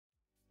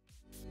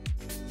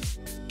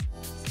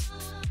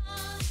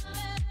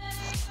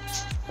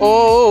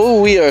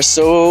Oh, we are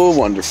so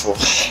wonderful.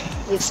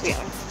 Yes, we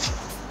are.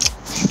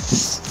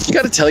 You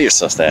got to tell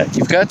yourself that.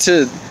 You've got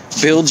to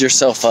build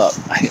yourself up.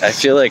 I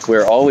feel like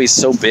we're always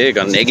so big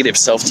on negative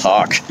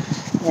self-talk.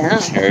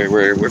 Yeah.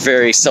 We're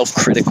very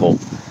self-critical.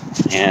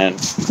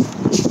 And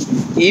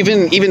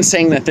even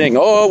saying that thing,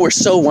 oh, we're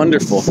so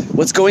wonderful.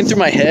 What's going through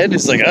my head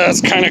is like, oh,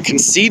 it's kind of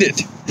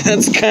conceited.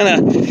 That's kind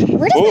of...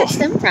 Where does that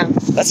stem from?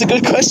 That's a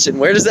good question.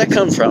 Where does that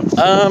come from?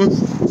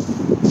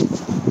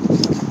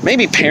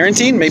 Maybe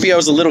parenting. Maybe I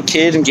was a little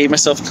kid and gave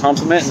myself a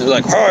compliment, and they're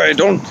like, "Hey,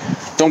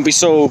 don't be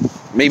so."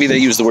 Maybe they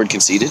use the word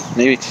conceited.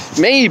 Maybe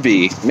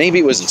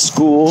it was in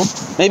school.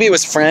 Maybe it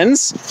was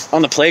friends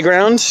on the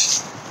playground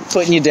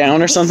putting you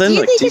down or something. Do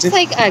you think it's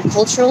like a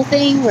cultural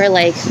thing where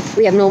like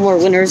we have no more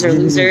winners or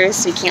losers,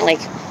 so you can't like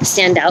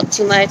stand out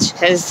too much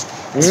because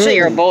especially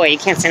you're a boy, you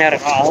can't stand out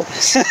at all.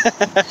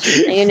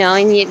 You know,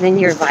 and then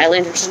you're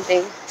violent or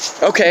something.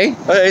 Okay,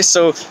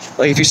 so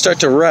like if you start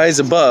to rise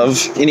above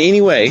in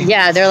any way,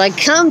 yeah, they're like,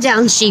 "Calm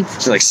down, sheep."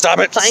 You're like, "Stop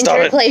it! Find stop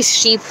your it! place,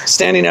 sheep."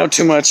 Standing out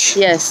too much.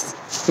 Yes.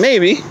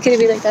 Maybe. Could it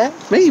be like that?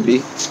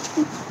 Maybe.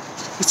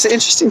 It's an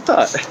interesting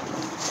thought.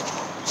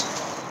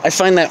 I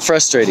find that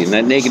frustrating,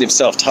 that negative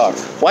self-talk.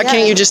 Why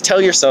can't you just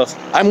tell yourself,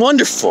 "I'm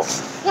wonderful.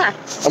 Yeah.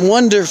 I'm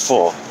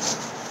wonderful.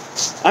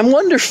 I'm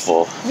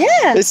wonderful.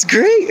 Yeah. It's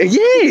great.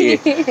 Yay.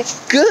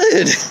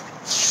 Good."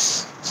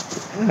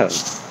 Yeah.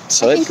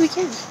 So I think we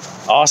can.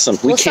 Awesome.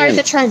 We'll start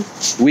the trend.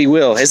 We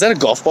will. Is that a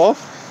golf ball?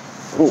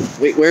 Oh,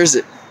 wait, where is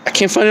it? I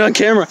can't find it on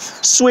camera.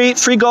 Sweet,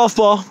 free golf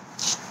ball.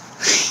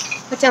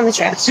 Put down the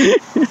trash.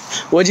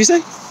 What'd you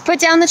say? Put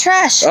down the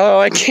trash. Oh,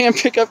 I can't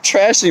pick up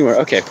trash anymore.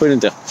 Okay, put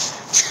it down.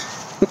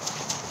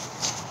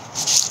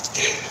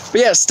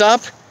 But yeah,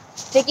 stop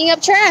Picking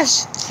up trash.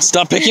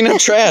 Stop picking up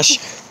trash.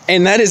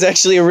 And that is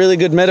actually a really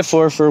good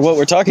metaphor for what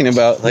we're talking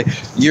about. Like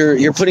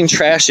you're putting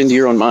trash into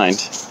your own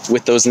mind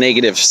with those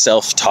negative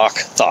self-talk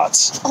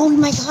thoughts. Oh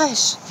my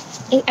gosh.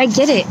 I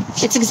get it.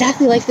 It's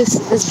exactly like this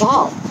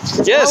ball.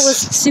 This ball was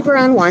super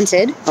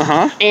unwanted.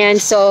 Uh-huh. And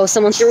so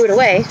someone threw it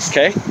away.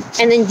 Okay.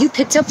 And then you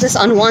picked up this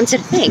unwanted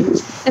thing.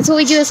 That's what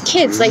we do as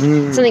kids. Like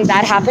something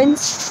bad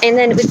happens. And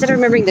then instead of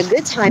remembering the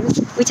good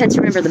times, we tend to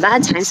remember the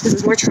bad times because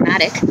it's more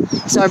traumatic.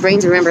 So our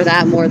brains remember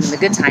that more than the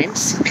good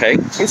times. Okay.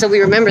 And so we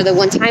remember the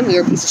one time we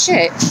were a piece of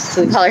shit.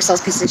 So we call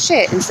ourselves piece of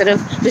shit instead of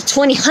the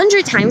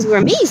 100 times we were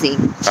amazing.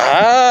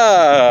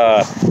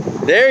 Ah,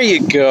 there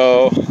you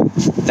go.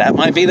 That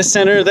might be the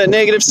center of that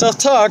negative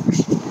self-talk.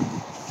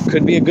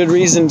 Could be a good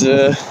reason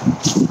to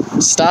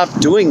stop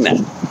doing that.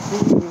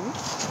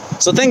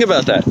 So think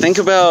about that. Think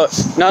about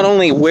not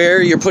only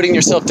where you're putting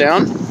yourself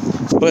down,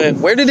 but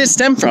where did it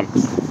stem from?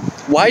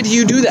 Why do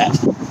you do that?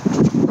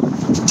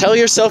 Tell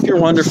yourself you're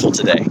wonderful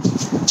today.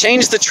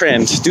 Change the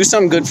trend. Do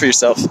something good for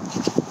yourself.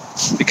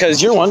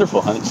 Because you're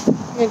wonderful, honey.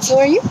 And so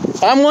are you?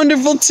 I'm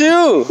wonderful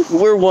too.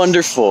 We're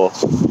wonderful.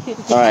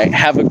 All right.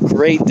 Have a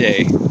great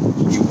day,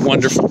 you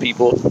wonderful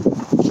people.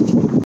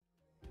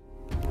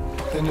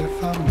 And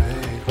if I may,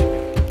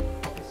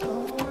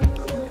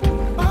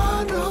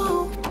 I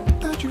know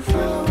that you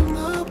found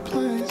the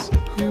place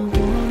you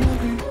wanna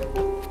be,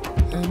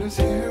 and it's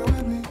here.